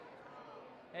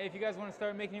Hey, if you guys want to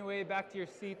start making your way back to your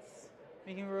seats,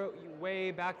 making your way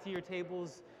back to your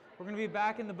tables, we're going to be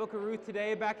back in the book of Ruth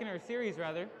today, back in our series,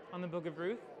 rather, on the book of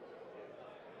Ruth.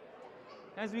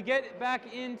 As we get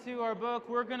back into our book,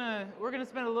 we're gonna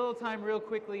spend a little time real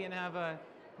quickly and have a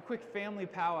quick family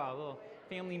powwow, a little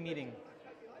family meeting.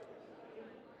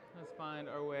 Let's find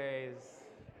our ways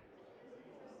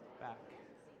back.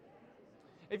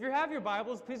 If you have your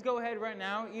Bibles, please go ahead right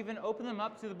now, even open them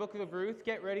up to the book of Ruth.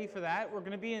 Get ready for that. We're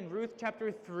going to be in Ruth chapter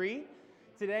 3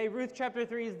 today. Ruth chapter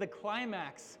 3 is the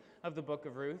climax of the book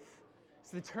of Ruth.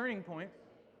 It's the turning point.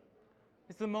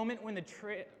 It's the moment when the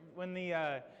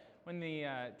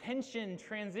tension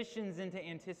transitions into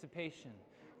anticipation.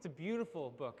 It's a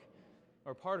beautiful book,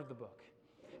 or part of the book.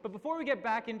 But before we get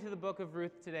back into the book of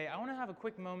Ruth today, I want to have a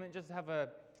quick moment just to have a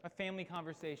family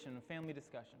conversation, a family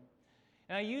discussion.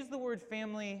 And I use the word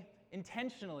family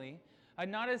intentionally,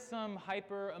 not as some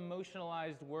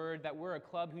hyper-emotionalized word that we're a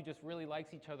club who just really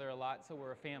likes each other a lot, so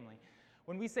we're a family.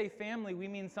 When we say family, we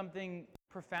mean something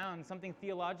profound, something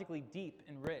theologically deep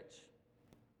and rich.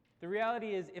 The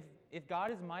reality is, if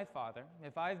God is my father,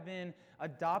 if I've been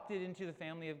adopted into the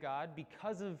family of God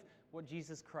because of what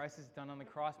Jesus Christ has done on the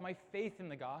cross, my faith in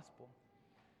the gospel,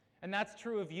 and that's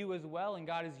true of you as well, and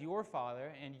God is your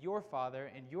father, and your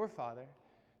father, and your father,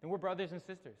 then we're brothers and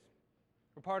sisters.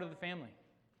 We're part of the family.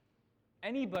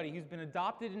 Anybody who's been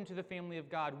adopted into the family of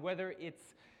God, whether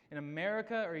it's in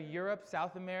America or Europe,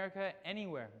 South America,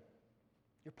 anywhere,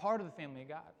 you're part of the family of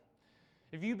God.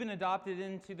 If you've been adopted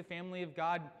into the family of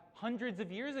God hundreds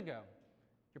of years ago,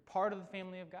 you're part of the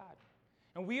family of God.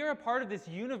 And we are a part of this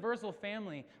universal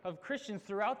family of Christians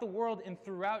throughout the world and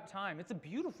throughout time. It's a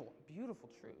beautiful,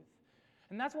 beautiful truth.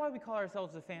 And that's why we call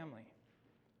ourselves a family.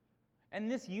 And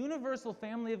this universal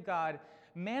family of God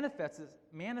manifests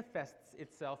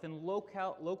itself in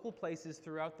local places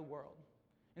throughout the world.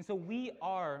 And so we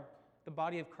are the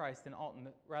body of Christ in Alton,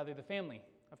 rather the family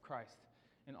of Christ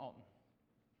in Alton.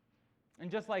 And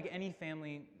just like any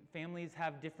family, families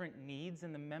have different needs,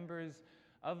 and the members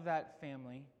of that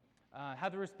family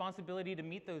have the responsibility to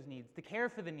meet those needs, to care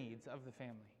for the needs of the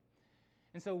family.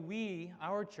 And so we,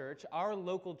 our church, our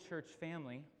local church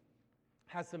family,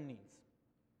 has some needs.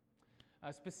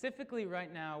 Specifically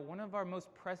right now, one of our most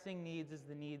pressing needs is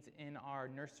the needs in our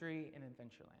nursery in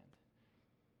Adventureland.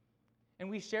 And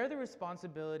we share the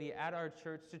responsibility at our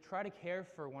church to try to care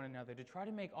for one another, to try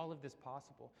to make all of this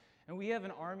possible. And we have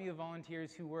an army of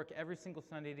volunteers who work every single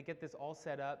Sunday to get this all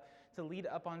set up, to lead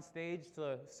up on stage,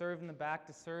 to serve in the back,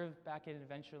 to serve back at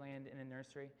Adventureland in a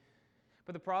nursery.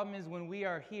 But the problem is when we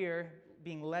are here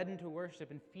being led into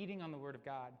worship and feeding on the Word of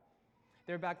God,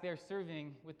 they're back there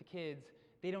serving with the kids.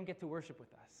 They don't get to worship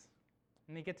with us.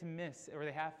 And they get to miss, or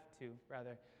they have to,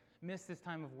 rather, miss this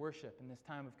time of worship and this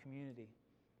time of community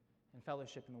and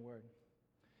fellowship in the Word.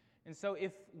 And so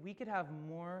if we could have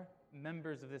more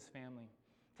members of this family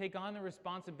take on the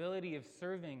responsibility of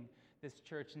serving this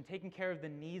church and taking care of the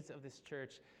needs of this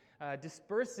church,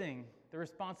 dispersing the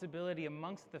responsibility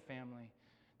amongst the family,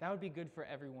 that would be good for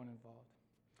everyone involved.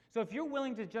 So if you're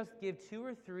willing to just give 2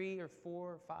 or 3 or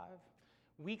 4 or 5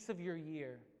 weeks of your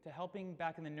year to helping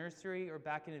back in the nursery or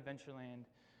back in Adventureland,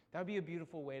 that would be a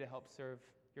beautiful way to help serve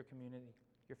your community,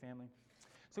 your family.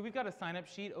 So we've got a sign-up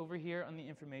sheet over here on the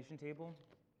information table.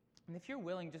 And if you're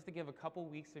willing just to give a couple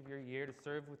weeks of your year to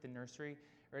serve with the nursery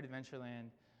or at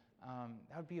Adventureland,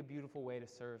 that would be a beautiful way to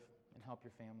serve and help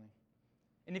your family.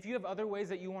 And if you have other ways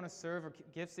that you want to serve or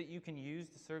gifts that you can use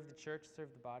to serve the church, serve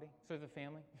the body, serve the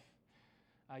family,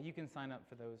 you can sign up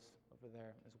for those over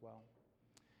there as well.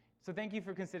 So thank you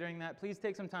for considering that. Please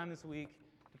take some time this week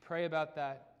to pray about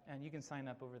that, and you can sign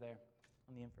up over there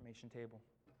on the information table.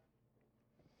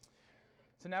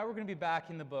 So now we're going to be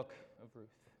back in the book of Ruth.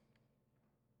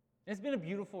 It's been a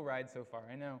beautiful ride so far.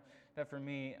 I know that for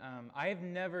me, I have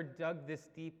never dug this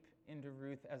deep into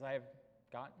Ruth as I've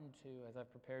gotten to, as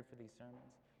I've prepared for these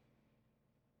sermons.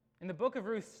 And the book of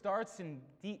Ruth starts in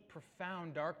deep,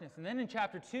 profound darkness. And then in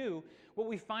chapter 2, what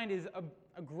we find is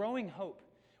a growing hope.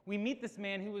 We meet this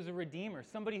man who was a redeemer,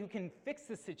 somebody who can fix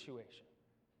the situation.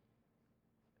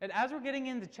 And as we're getting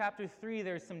into chapter 3,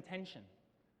 there's some tension.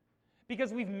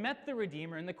 Because we've met the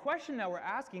Redeemer, and the question that we're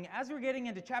asking as we're getting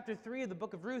into chapter 3 of the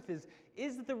book of Ruth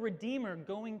is the Redeemer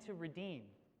going to redeem?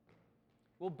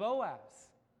 Will Boaz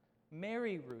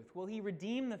marry Ruth? Will he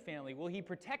redeem the family? Will he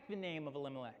protect the name of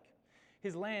Elimelech,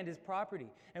 his land, his property?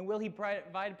 And will he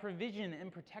provide provision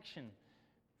and protection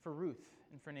for Ruth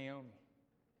and for Naomi?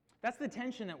 That's the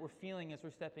tension that we're feeling as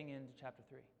we're stepping into chapter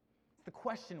 3. It's the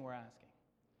question we're asking.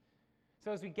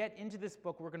 So as we get into this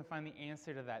book, we're going to find the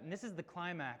answer to that. And this is the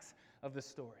climax of the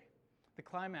story. The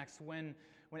climax when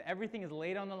everything is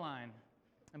laid on the line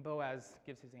And Boaz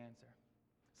gives his answer.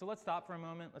 So let's stop for a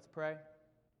moment. Let's pray.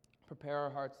 Prepare our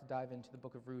hearts to dive into the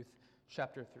book of Ruth,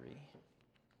 chapter 3.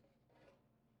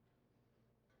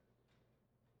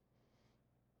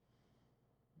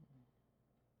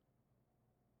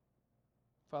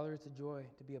 Father, it's a joy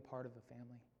to be a part of a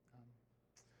family.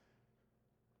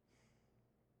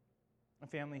 A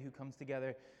family who comes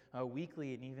together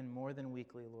weekly and even more than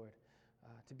weekly, Lord.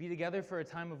 To be together for a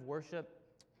time of worship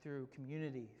through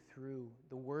community, through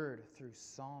the word, through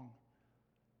song.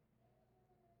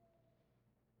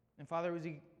 And Father, as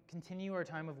we continue our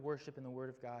time of worship in the word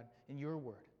of God, in your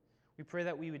word, we pray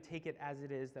that we would take it as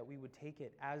it is, that we would take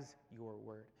it as your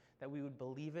word, that we would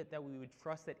believe it, that we would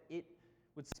trust that it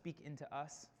would speak into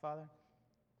us, Father.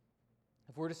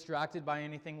 If we're distracted by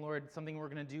anything, Lord, something we're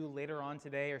going to do later on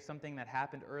today or something that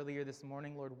happened earlier this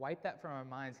morning, Lord, wipe that from our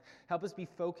minds. Help us be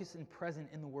focused and present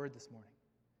in the word this morning.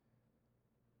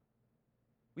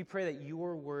 We pray that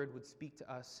your word would speak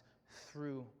to us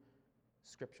through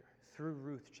Scripture, through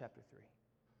Ruth chapter 3.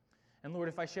 And Lord,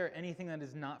 if I share anything that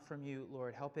is not from you,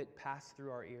 Lord, help it pass through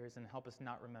our ears and help us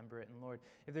not remember it. And Lord,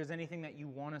 if there's anything that you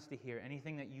want us to hear,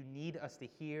 anything that you need us to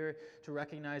hear, to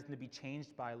recognize and to be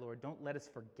changed by, Lord, don't let us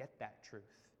forget that truth.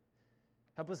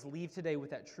 Help us leave today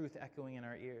with that truth echoing in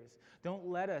our ears. Don't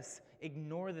let us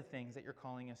ignore the things that you're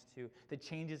calling us to, the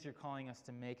changes you're calling us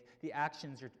to make, the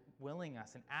actions you're willing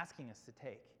us and asking us to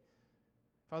take.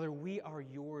 Father, we are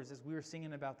yours, as we were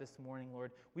singing about this morning,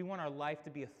 Lord. We want our life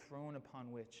to be a throne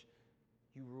upon which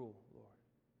you rule, Lord.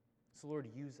 So, Lord,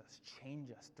 use us,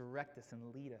 change us, direct us,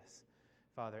 and lead us,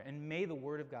 Father. And may the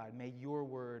word of God, may your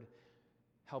word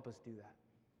help us do that.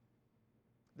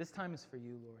 This time is for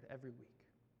you, Lord, every week.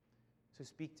 So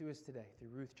speak to us today through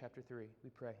Ruth chapter 3, we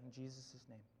pray. In Jesus'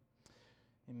 name,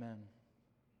 amen.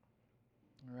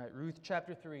 All right, Ruth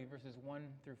chapter 3, verses 1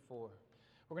 through 4.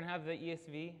 We're going to have the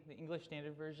ESV, the English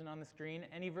Standard Version, on the screen.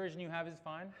 Any version you have is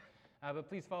fine, but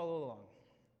please follow along.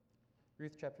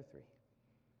 Ruth chapter 3.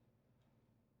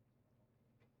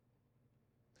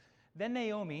 Then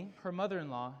Naomi, her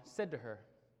mother-in-law, said to her,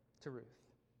 to Ruth,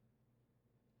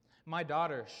 "My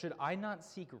daughter, should I not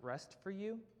seek rest for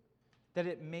you, that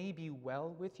it may be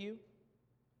well with you?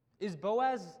 Is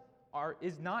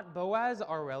not Boaz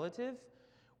our relative,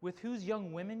 with whose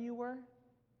young women you were?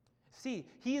 See,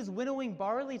 he is winnowing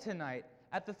barley tonight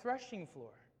at the threshing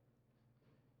floor."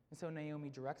 And so Naomi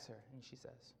directs her, and she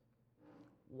says,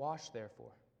 "Wash,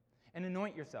 therefore, and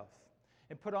anoint yourself,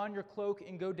 and put on your cloak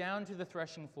and go down to the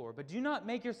threshing floor. But do not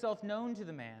make yourself known to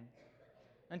the man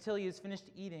until he has finished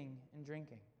eating and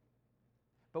drinking.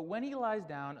 But when he lies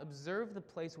down, observe the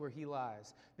place where he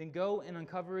lies. Then go and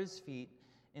uncover his feet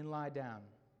and lie down,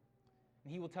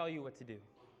 and he will tell you what to do."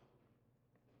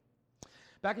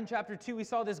 Back in chapter 2, we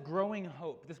saw this growing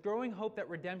hope that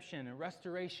redemption and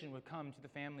restoration would come to the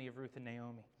family of Ruth and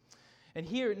Naomi. And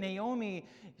here, Naomi,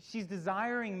 she's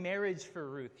desiring marriage for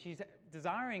Ruth. She's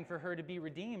desiring for her to be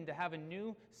redeemed, to have a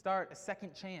new start, a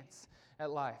second chance at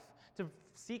life, to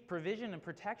seek provision and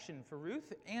protection for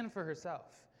Ruth and for herself.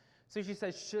 So she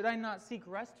says, "Should I not seek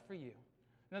rest for you?"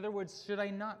 In other words, should I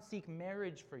not seek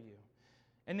marriage for you?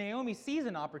 And Naomi sees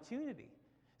an opportunity,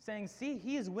 saying, "See,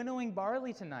 he is winnowing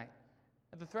barley tonight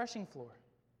at the threshing floor."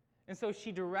 And so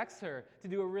she directs her to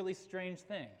do a really strange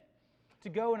thing, to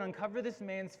go and uncover this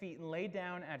man's feet and lay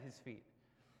down at his feet.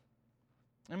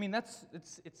 I mean, it's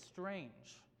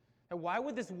strange. And why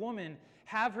would this woman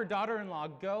have her daughter-in-law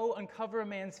go uncover a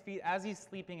man's feet as he's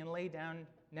sleeping and lay down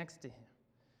next to him?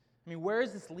 I mean, where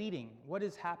is this leading? What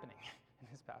is happening in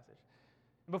this passage?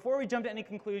 Before we jump to any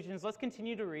conclusions, let's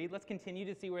continue to read. Let's continue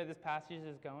to see where this passage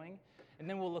is going, and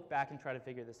then we'll look back and try to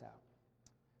figure this out.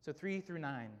 So 3 through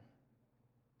 9.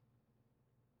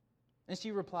 And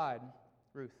she replied,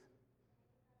 Ruth,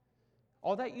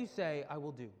 "All that you say I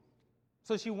will do."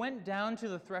 So she went down to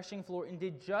the threshing floor and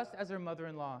did just as her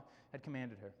mother-in-law had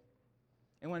commanded her.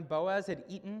 And when Boaz had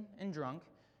eaten and drunk,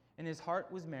 and his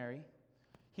heart was merry,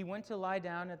 he went to lie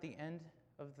down at the end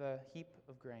of the heap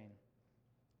of grain.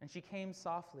 And she came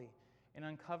softly and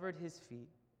uncovered his feet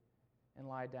and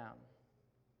lay down.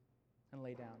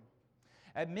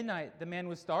 At midnight, the man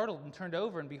was startled and turned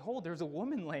over, and behold, there was a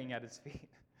woman laying at his feet.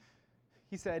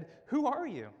 He said, "Who are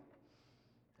you?"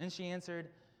 And she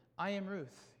answered, "I am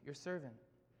Ruth, your servant.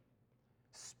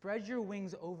 Spread your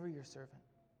wings over your servant,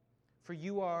 for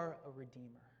you are a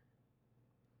redeemer."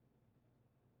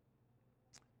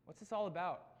 What's this all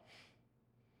about?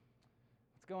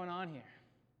 What's going on here?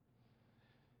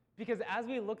 Because as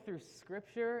we look through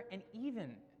Scripture, and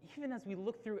even as we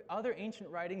look through other ancient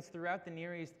writings throughout the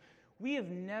Near East, we have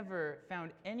never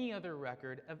found any other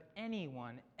record of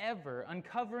anyone ever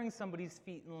uncovering somebody's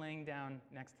feet and laying down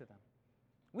next to them.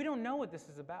 We don't know what this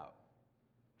is about.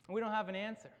 We don't have an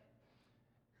answer.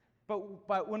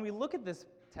 But when we look at this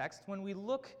text, when we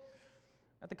look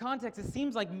at the context, it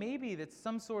seems like maybe that's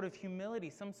some sort of humility,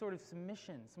 some sort of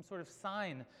submission, some sort of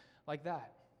sign like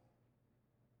that.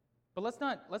 But let's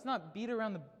not beat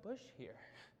around the bush here.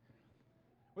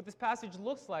 What this passage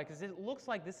looks like is it looks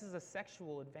like this is a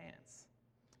sexual advance.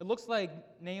 It looks like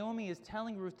Naomi is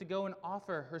telling Ruth to go and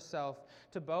offer herself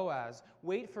to Boaz,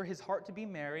 wait for his heart to be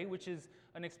merry, which is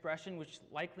an expression which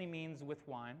likely means with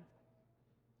wine,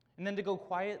 and then to go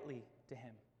quietly to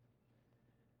him.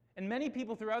 And many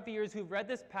people throughout the years who've read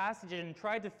this passage and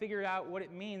tried to figure out what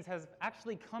it means has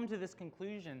actually come to this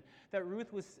conclusion that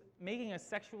Ruth was making a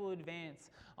sexual advance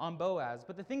on Boaz.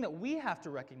 But the thing that we have to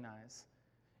recognize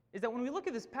is that when we look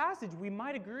at this passage, we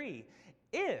might agree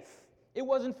if it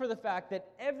wasn't for the fact that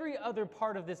every other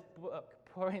part of this book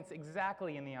points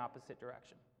exactly in the opposite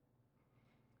direction.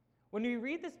 When we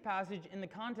read this passage in the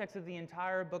context of the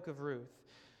entire book of Ruth,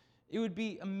 it would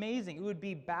be amazing, it would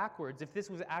be backwards if this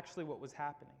was actually what was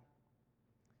happening.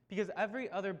 Because every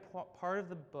other part of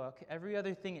the book, every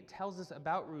other thing it tells us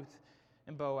about Ruth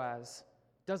and Boaz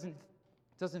doesn't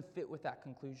fit with that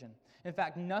conclusion. In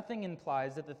fact, nothing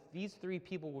implies that these three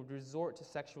people would resort to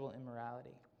sexual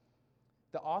immorality.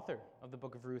 The author of the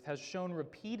book of Ruth has shown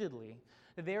repeatedly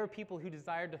that they were people who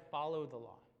desired to follow the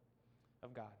law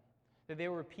of God, that they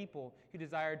were people who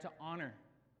desired to honor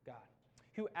God,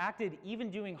 who acted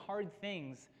even doing hard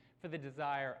things for the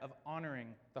desire of honoring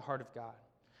the heart of God.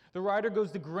 The writer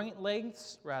goes to great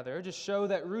lengths, to show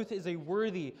that Ruth is a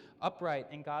worthy, upright,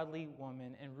 and godly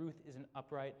woman, and Ruth is an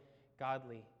upright,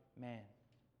 godly man.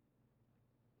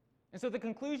 And so the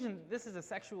conclusion that this is a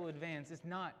sexual advance is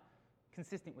not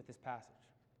consistent with this passage.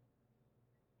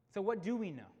 So what do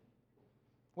we know?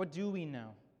 What do we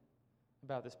know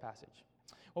about this passage?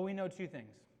 Well, we know two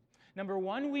things. Number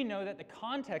one, we know that the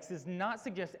context does not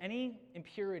suggest any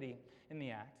impurity in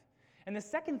the act. And the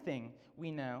second thing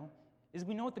we know is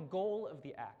we know what the goal of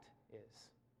the act is.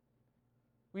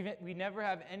 We never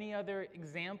have any other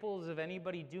examples of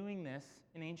anybody doing this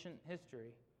in ancient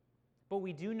history. But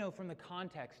we do know from the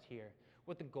context here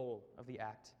what the goal of the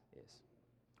act is.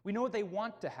 We know what they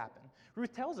want to happen.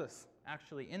 Ruth tells us,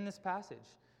 actually, in this passage.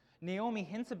 Naomi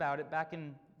hints about it back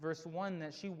in verse 1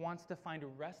 that she wants to find a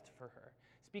rest for her,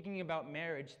 speaking about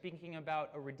marriage, speaking about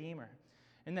a redeemer.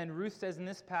 And then Ruth says in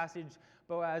this passage,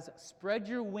 Boaz, spread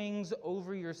your wings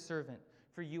over your servant,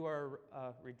 for you are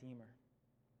a redeemer.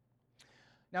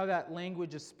 Now that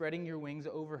language of spreading your wings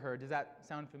over her, does that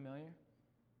sound familiar?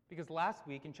 Because last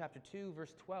week in chapter 2,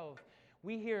 verse 12,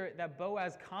 we hear that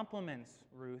Boaz compliments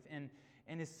Ruth and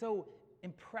is so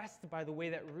impressed by the way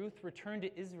that Ruth returned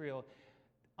to Israel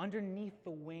underneath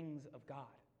the wings of God.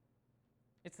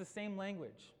 It's the same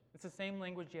language. It's the same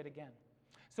language yet again.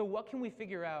 So what can we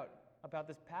figure out about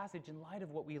this passage in light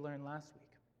of what we learned last week?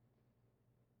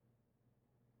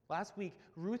 Last week,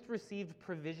 Ruth received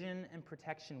provision and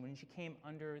protection when she came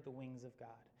under the wings of God,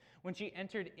 when she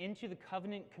entered into the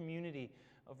covenant community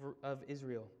of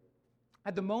Israel.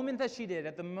 At the moment that she did,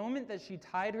 at the moment that she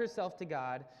tied herself to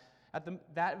God,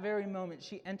 that very moment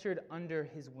she entered under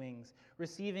his wings,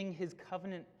 receiving his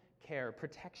covenant care,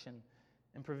 protection,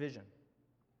 and provision.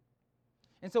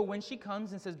 And so when she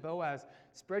comes and says, Boaz,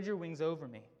 spread your wings over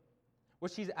me,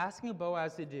 what she's asking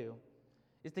Boaz to do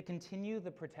is to continue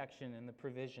the protection and the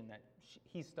provision that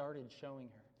he started showing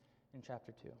her in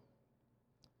chapter 2,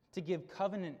 to give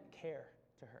covenant care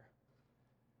to her.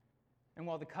 And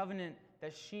while the covenant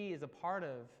that she is a part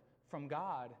of from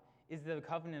God is the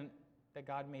covenant that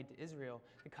God made to Israel,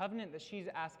 the covenant that she's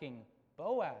asking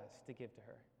Boaz to give to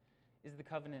her is the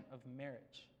covenant of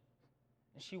marriage.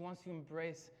 And she wants to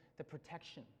embrace the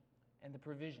protection and the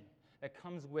provision that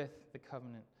comes with the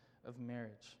covenant of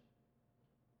marriage.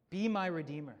 Be my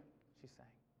redeemer, she's saying.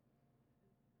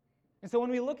 And so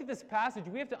when we look at this passage,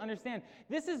 we have to understand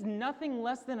this is nothing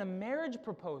less than a marriage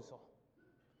proposal.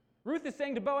 Ruth is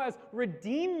saying to Boaz,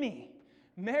 redeem me,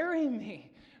 marry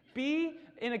me, be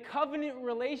in a covenant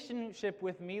relationship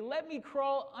with me, let me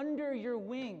crawl under your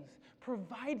wings,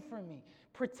 provide for me,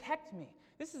 protect me.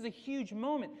 This is a huge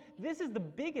moment. This is the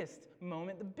biggest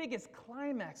moment, the biggest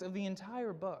climax of the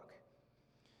entire book.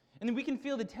 And then we can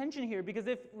feel the tension here because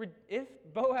if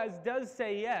Boaz does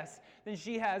say yes, then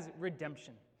she has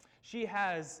redemption. She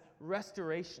has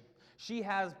restoration. She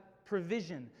has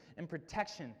provision and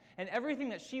protection. And everything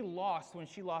that she lost when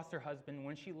she lost her husband,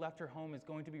 when she left her home, is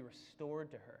going to be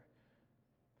restored to her.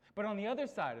 But on the other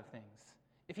side of things,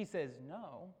 if he says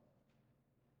no,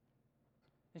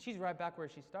 then she's right back where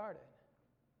she started.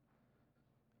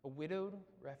 A widowed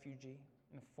refugee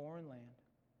in a foreign land.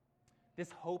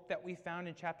 This hope that we found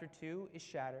in chapter 2 is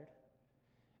shattered,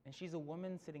 and she's a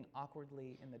woman sitting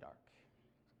awkwardly in the dark.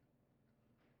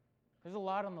 There's a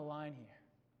lot on the line here.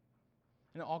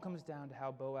 And it all comes down to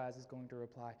how Boaz is going to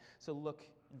reply. So look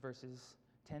in verses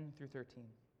 10 through 13.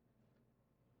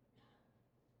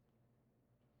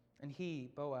 And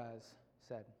he, Boaz,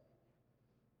 said,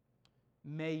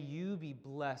 "May you be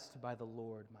blessed by the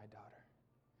Lord, my daughter.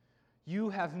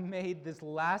 You have made this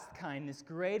last kindness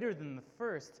greater than the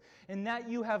first, in that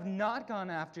you have not gone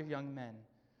after young men,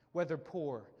 whether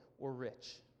poor or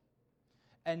rich.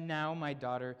 And now, my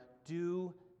daughter,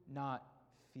 do not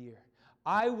fear.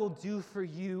 I will do for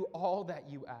you all that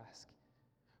you ask.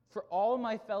 For all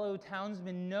my fellow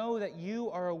townsmen know that you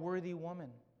are a worthy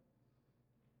woman.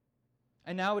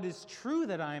 And now it is true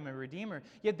that I am a redeemer,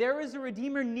 yet there is a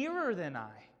redeemer nearer than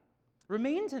I.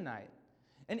 Remain tonight,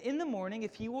 and in the morning,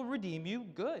 if he will redeem you,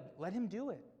 good, let him do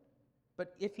it.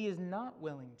 But if he is not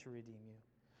willing to redeem you,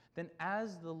 then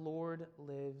as the Lord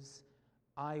lives,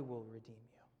 I will redeem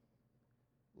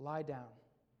you. Lie down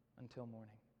until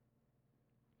morning."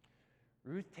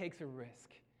 Ruth takes a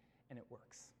risk, and it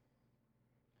works.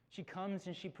 She comes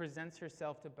and she presents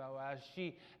herself to Boaz.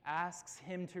 She asks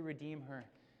him to redeem her,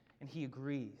 and he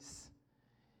agrees.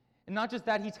 And not just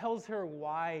that, he tells her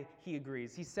why he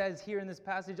agrees. He says here in this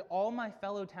passage, "All my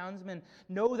fellow townsmen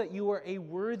know that you are a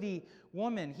worthy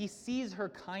woman." He sees her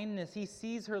kindness. He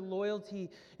sees her loyalty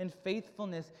and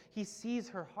faithfulness. He sees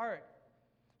her heart.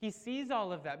 He sees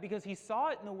all of that because he saw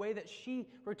it in the way that she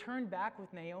returned back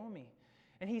with Naomi.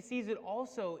 And he sees it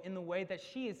also in the way that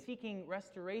she is seeking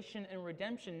restoration and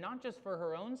redemption, not just for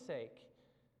her own sake,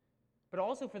 but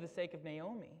also for the sake of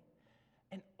Naomi,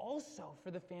 and also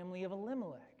for the family of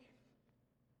Elimelech.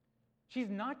 She's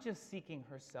not just seeking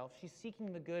herself, she's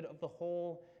seeking the good of the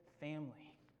whole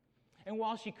family. And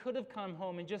while she could have come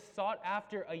home and just sought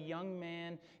after a young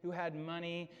man who had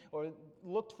money or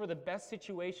looked for the best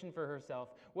situation for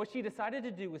herself, what she decided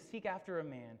to do was seek after a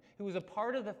man who was a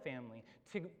part of the family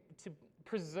to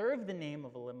preserve the name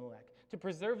of Elimelech, to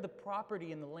preserve the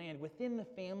property and the land within the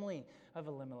family of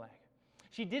Elimelech.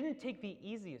 She didn't take the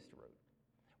easiest route.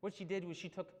 What she did was she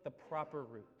took the proper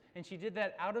route. And she did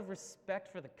that out of respect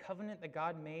for the covenant that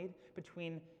God made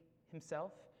between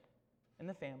himself and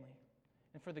the family,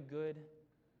 and for the good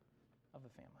of the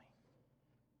family.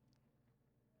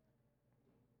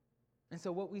 And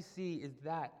so what we see is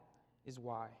that is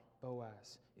why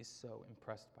Boaz is so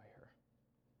impressed by her.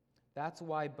 That's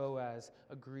why Boaz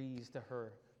agrees to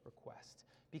her request,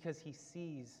 because he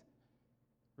sees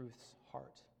Ruth's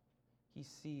heart. He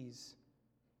sees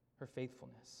her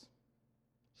faithfulness.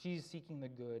 She's seeking the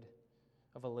good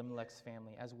of Elimelech's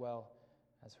family as well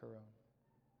as her own.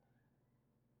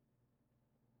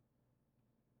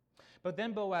 But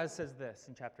then Boaz says this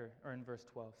in verse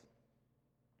 12.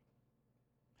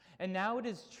 "And now it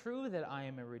is true that I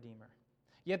am a redeemer,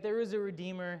 yet there is a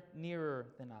redeemer nearer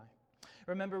than I."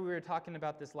 Remember, we were talking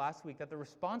about this last week, that the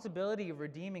responsibility of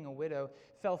redeeming a widow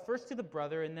fell first to the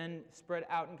brother and then spread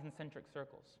out in concentric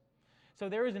circles. So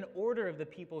there is an order of the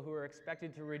people who are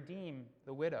expected to redeem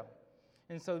the widow.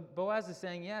 And so Boaz is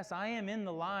saying, yes, I am in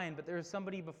the line, but there is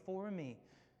somebody before me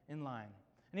in line.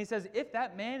 And he says, if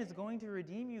that man is going to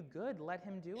redeem you, good, let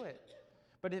him do it.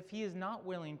 But if he is not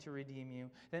willing to redeem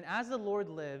you, then as the Lord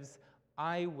lives,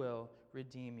 I will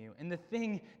redeem you. And the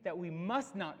thing that we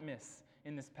must not miss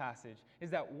in this passage is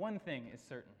that one thing is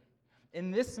certain. In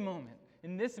this moment,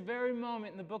 in this very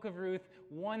moment in the book of Ruth,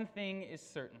 one thing is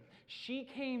certain. She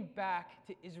came back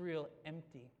to Israel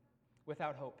empty,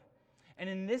 without hope. And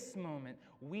in this moment,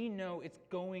 we know it's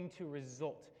going to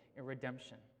result in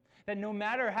redemption. That no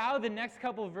matter how the next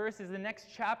couple of verses, the next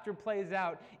chapter plays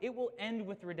out, it will end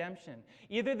with redemption.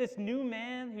 Either this new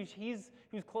man who's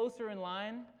closer in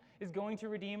line is going to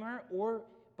redeem her, or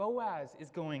Boaz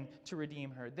is going to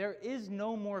redeem her. There is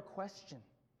no more question.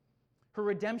 Her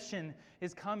redemption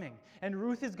is coming, and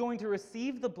Ruth is going to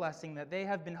receive the blessing that they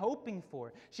have been hoping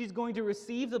for. She's going to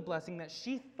receive the blessing that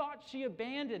she thought she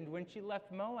abandoned when she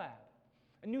left Moab.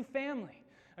 A new family,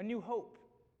 a new hope.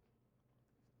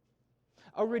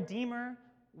 A redeemer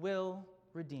will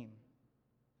redeem.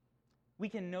 We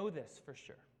can know this for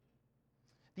sure.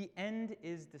 The end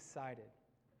is decided.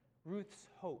 Ruth's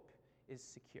hope is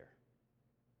secure.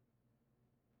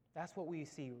 That's what we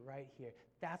see right here.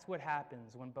 That's what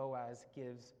happens when Boaz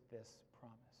gives this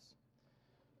promise.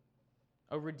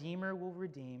 A redeemer will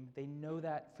redeem. They know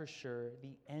that for sure.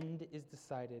 The end is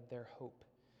decided. Their hope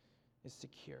is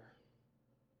secure.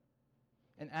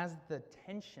 And as the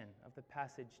tension of the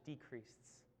passage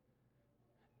decreases,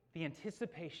 the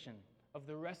anticipation of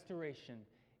the restoration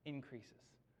increases.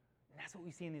 And that's what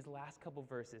we see in these last couple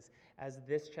verses as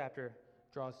this chapter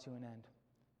draws to an end.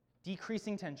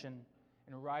 Decreasing tension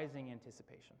and rising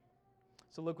anticipation.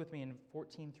 So look with me in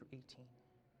 14 through 18.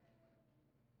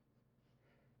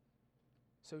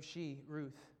 So she,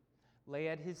 Ruth, lay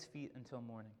at his feet until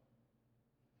morning,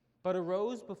 but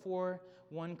arose before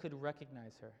one could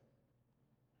recognize her.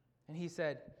 And he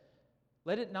said,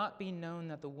 "Let it not be known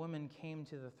that the woman came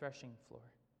to the threshing floor."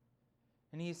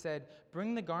 And he said,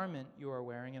 "Bring the garment you are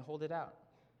wearing and hold it out."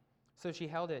 So she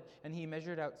held it, and he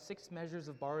measured out 6 measures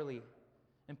of barley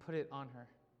and put it on her.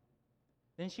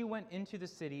 Then she went into the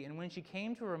city, and when she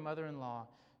came to her mother-in-law,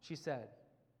 she said,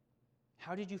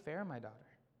 "How did you fare, my daughter?"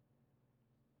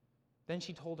 Then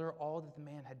she told her all that the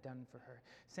man had done for her,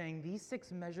 saying, "These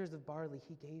 6 measures of barley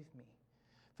he gave me.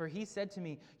 For he said to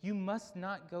me, 'You must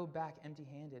not go back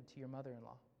empty-handed to your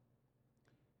mother-in-law.'"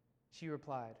 She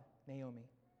replied, "Naomi,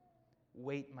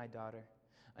 wait, my daughter,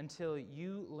 until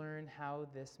you learn how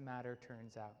this matter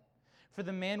turns out. For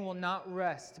the man will not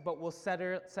rest, but will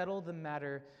settle the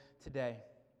matter today."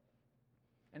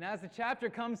 And as the chapter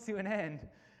comes to an end,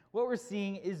 what we're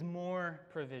seeing is more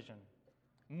provision,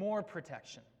 more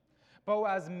protection.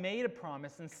 Boaz made a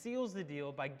promise and seals the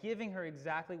deal by giving her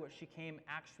exactly what she came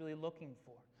actually looking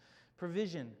for.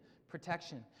 Provision,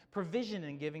 protection. Provision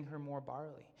in giving her more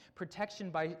barley.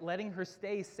 Protection by letting her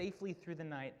stay safely through the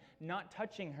night, not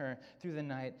touching her through the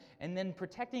night, and then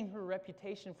protecting her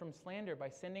reputation from slander by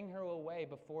sending her away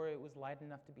before it was light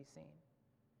enough to be seen.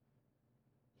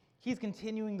 He's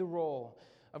continuing the role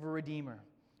of a redeemer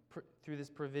through this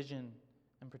provision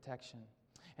and protection.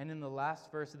 And in the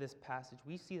last verse of this passage,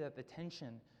 we see that the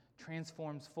tension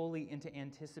transforms fully into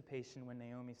anticipation when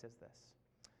Naomi says this: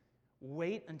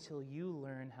 "Wait until you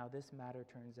learn how this matter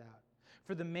turns out.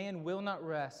 For the man will not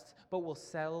rest, but will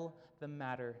settle the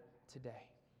matter today."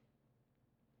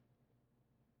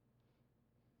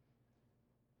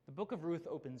 The book of Ruth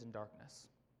opens in darkness.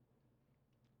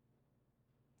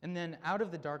 And then out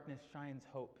of the darkness shines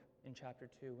hope in chapter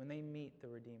 2 when they meet the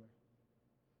Redeemer.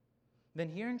 Then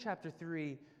here in chapter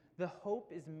 3, the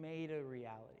hope is made a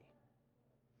reality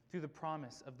through the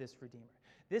promise of this Redeemer.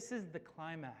 This is the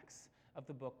climax of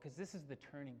the book because this is the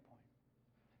turning point.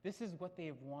 This is what they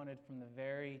have wanted from the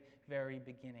very, very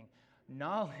beginning.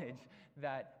 Knowledge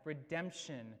that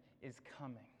redemption is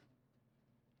coming.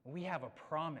 We have a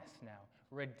promise now.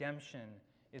 Redemption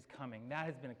is coming. That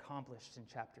has been accomplished in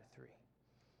chapter 3.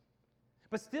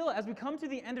 But still, as we come to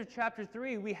the end of chapter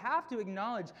 3, we have to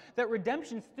acknowledge that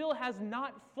redemption still has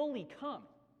not fully come.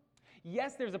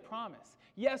 Yes, there's a promise.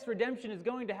 Yes, redemption is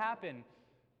going to happen,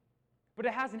 but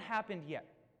it hasn't happened yet.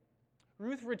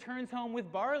 Ruth returns home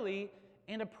with barley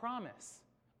and a promise,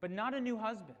 but not a new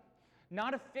husband,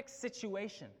 not a fixed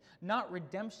situation, not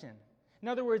redemption. In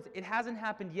other words, it hasn't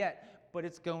happened yet, but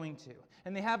it's going to.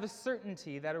 And they have a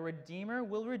certainty that a redeemer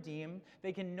will redeem.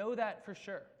 They can know that for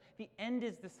sure. The end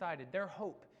is decided. Their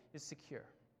hope is secure.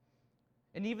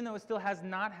 And even though it still has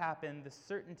not happened, the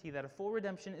certainty that a full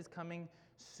redemption is coming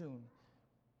soon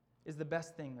is the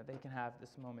best thing that they can have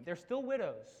this moment. They're still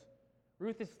widows.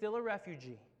 Ruth is still a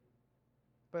refugee.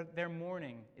 But their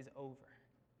mourning is over.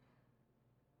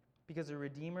 Because a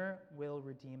redeemer will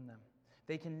redeem them.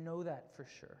 They can know that for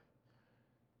sure.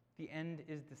 The end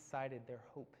is decided. Their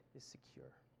hope is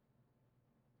secure.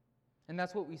 And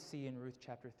that's what we see in Ruth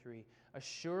chapter 3. A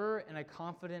sure and a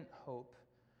confident hope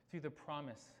through the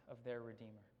promise of their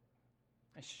Redeemer.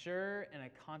 A sure and a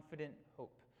confident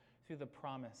hope through the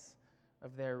promise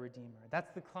of their Redeemer.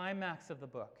 That's the climax of the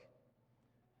book.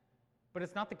 But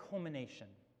it's not the culmination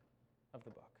of the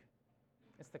book.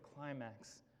 It's the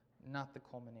climax, not the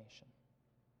culmination.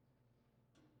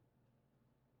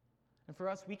 And for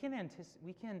us, we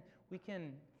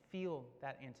can feel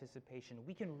that anticipation.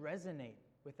 We can resonate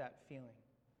with that feeling.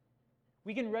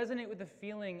 We can resonate with the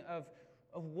feeling of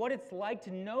what it's like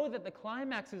to know that the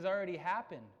climax has already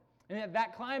happened and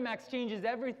that climax changes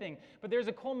everything, but there's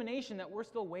a culmination that we're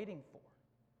still waiting for.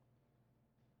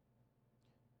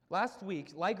 Last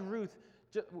week, like Ruth,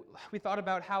 we thought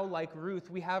about how, like Ruth,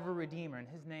 we have a Redeemer, and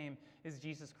his name is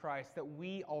Jesus Christ, that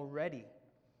we already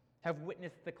have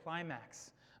witnessed the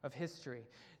climax of history.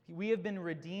 We have been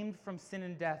redeemed from sin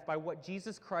and death by what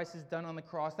Jesus Christ has done on the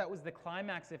cross. That was the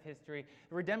climax of history.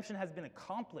 Redemption has been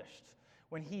accomplished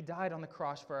when he died on the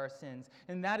cross for our sins.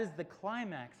 And that is the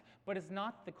climax, but it's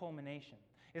not the culmination.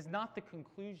 It's not the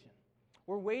conclusion.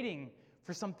 We're waiting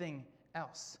for something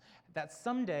else. That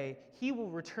someday he will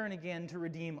return again to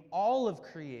redeem all of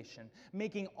creation,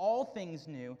 making all things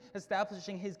new,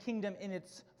 establishing his kingdom in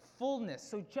its fullness.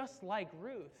 So just like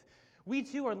Ruth, we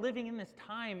too are living in this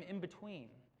time in between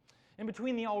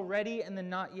the already and the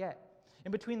not yet,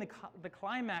 in between the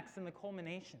climax and the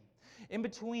culmination. In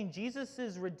between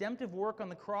Jesus' redemptive work on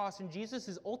the cross and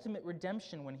Jesus' ultimate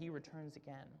redemption when he returns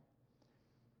again.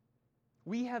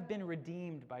 We have been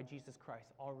redeemed by Jesus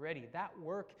Christ already. That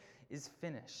work is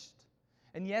finished.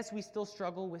 And yes, we still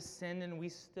struggle with sin and we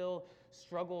still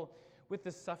struggle with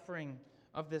the suffering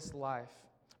of this life.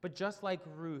 But just like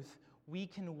Ruth, we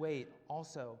can wait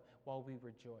also while we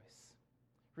rejoice.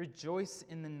 Rejoice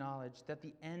in the knowledge that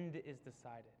the end is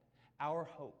decided. Our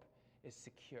hope is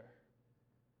secure.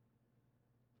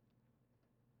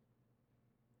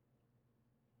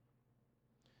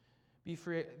 Be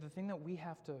free. The thing that we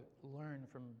have to learn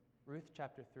from Ruth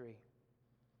chapter 3 is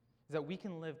that we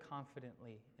can live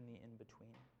confidently in the in-between.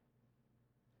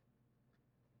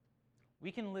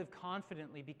 We can live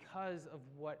confidently because of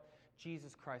what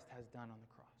Jesus Christ has done on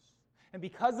the cross. And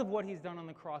because of what he's done on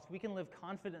the cross, we can live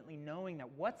confidently knowing that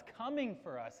what's coming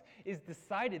for us is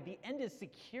decided. The end is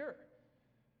secure.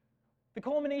 The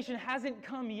culmination hasn't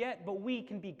come yet, but we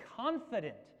can be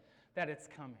confident that it's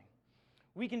coming.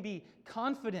 We can be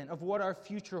confident of what our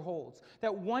future holds.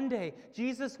 That one day,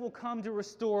 Jesus will come to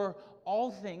restore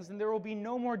all things, and there will be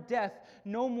no more death,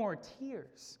 no more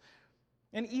tears.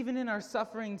 And even in our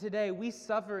suffering today, we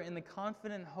suffer in the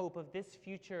confident hope of this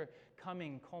future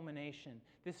coming culmination,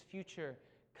 this future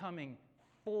coming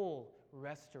full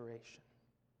restoration.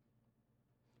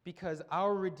 Because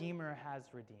our Redeemer has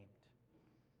redeemed.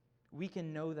 We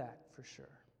can know that for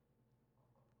sure.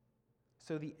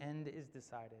 So the end is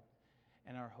decided,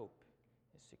 and our hope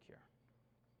is secure.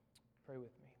 Pray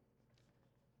with me.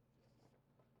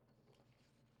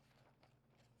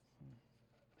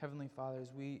 Heavenly Father,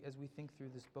 as we think through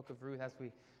this book of Ruth,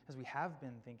 as we have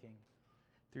been thinking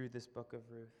through this book of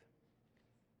Ruth,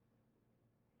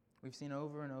 we've seen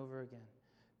over and over again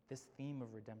this theme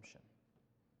of redemption.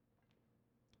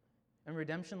 And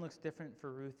redemption looks different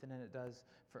for Ruth than it does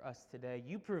for us today.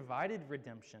 You provided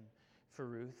redemption for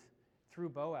Ruth through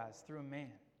Boaz, through a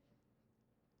man.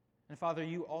 And Father,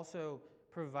 you also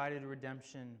provided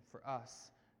redemption for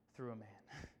us through a man,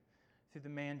 through the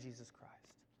man Jesus Christ,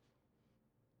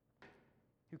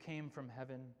 who came from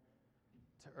heaven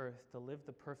to earth to live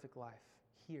the perfect life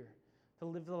here, to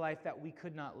live the life that we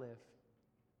could not live,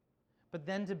 but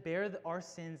then to bear our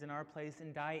sins in our place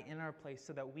and die in our place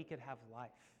so that we could have life.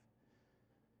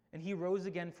 And he rose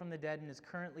again from the dead and is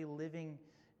currently living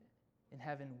in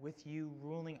heaven with you,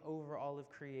 ruling over all of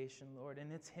creation, Lord. And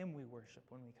it's him we worship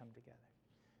when we come together.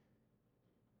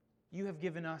 You have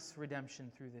given us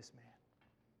redemption through this man.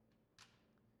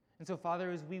 And so, Father,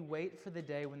 as we wait for the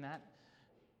day when that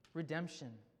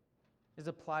redemption is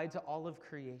applied to all of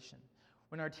creation,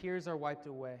 when our tears are wiped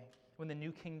away, when the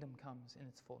new kingdom comes in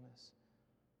its fullness,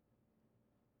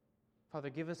 Father,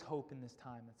 give us hope in this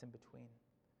time that's in between.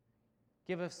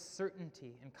 Give us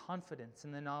certainty and confidence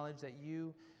in the knowledge that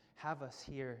you have us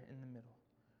here in the middle.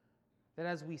 That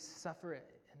as we suffer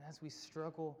and as we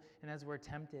struggle and as we're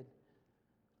tempted,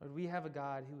 Lord, we have a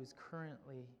God who is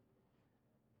currently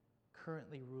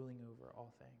ruling over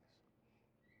all things.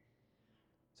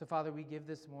 So, Father, we give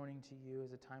this morning to you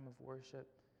as a time of worship.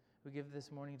 We give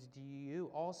this morning to you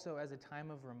also as a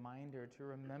time of reminder to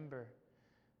remember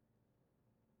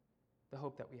the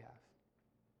hope that we have.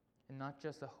 And not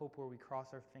just a hope where we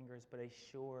cross our fingers, but a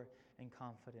sure and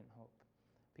confident hope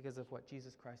because of what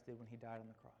Jesus Christ did when he died on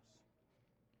the cross.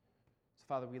 So,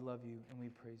 Father, we love you and we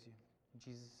praise you. In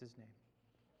Jesus' name,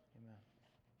 amen.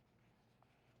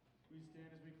 We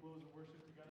stand as we close the worship together.